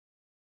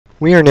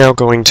we are now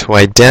going to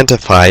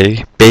identify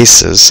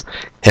bases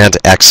and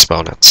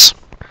exponents.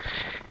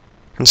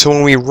 And so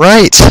when we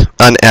write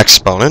an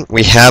exponent,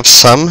 we have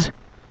some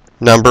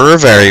number or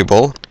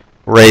variable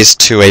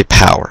raised to a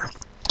power.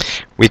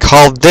 We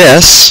call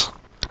this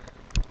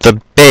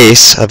the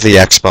base of the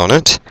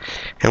exponent,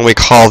 and we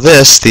call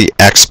this the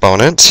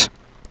exponent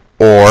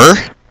or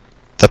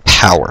the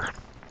power.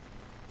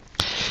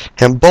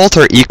 And both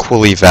are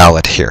equally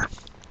valid here.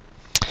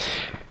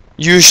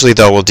 Usually,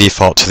 though, we'll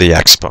default to the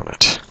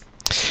exponent.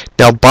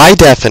 Now, by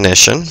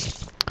definition,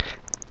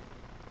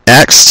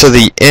 x to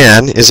the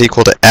n is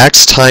equal to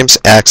x times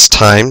x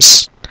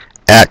times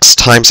x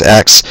times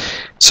x,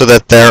 so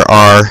that there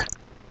are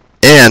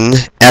n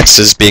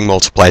x's being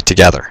multiplied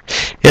together.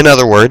 In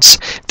other words,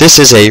 this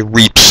is a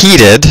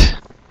repeated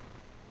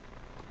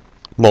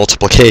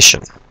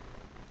multiplication.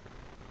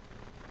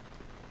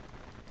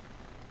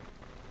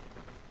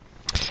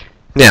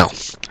 Now,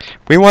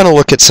 we want to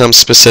look at some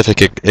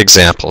specific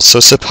examples. So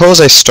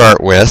suppose I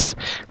start with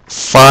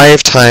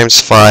 5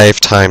 times 5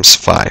 times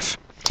 5.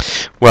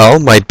 Well,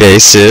 my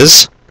base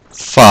is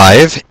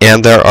 5,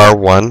 and there are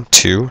 1,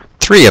 2,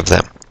 3 of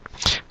them.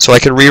 So I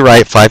could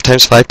rewrite 5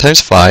 times 5 times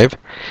 5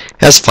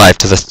 as 5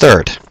 to the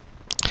third.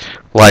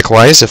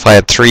 Likewise, if I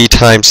had 3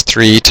 times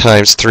 3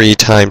 times 3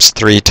 times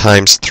 3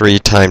 times 3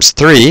 times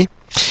 3,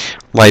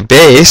 my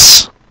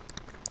base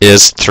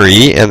is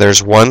 3, and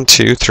there's 1,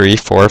 2, 3,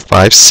 4,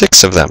 5,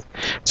 6 of them.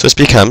 So this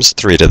becomes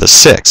 3 to the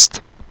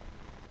sixth.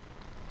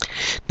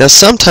 Now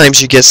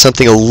sometimes you get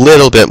something a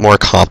little bit more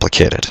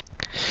complicated.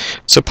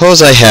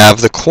 Suppose I have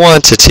the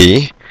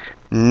quantity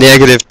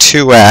negative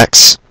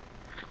 2x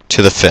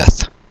to the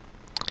fifth.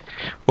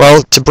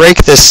 Well, to break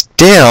this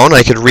down,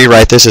 I could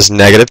rewrite this as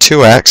negative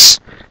 2x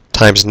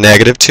times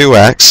negative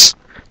 2x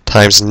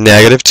times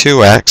negative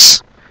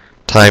 2x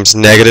times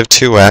negative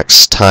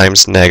 2x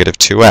times negative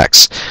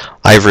 2x.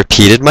 I've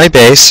repeated my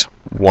base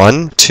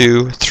 1,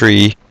 2,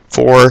 3,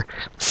 4,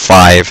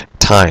 5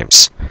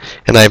 times.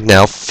 And I've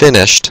now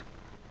finished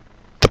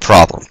the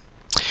problem.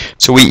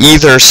 So we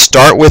either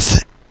start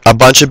with a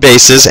bunch of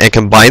bases and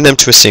combine them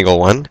to a single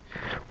one,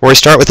 or we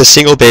start with a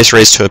single base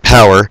raised to a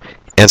power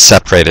and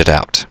separate it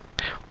out.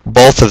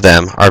 Both of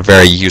them are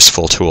very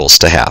useful tools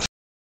to have.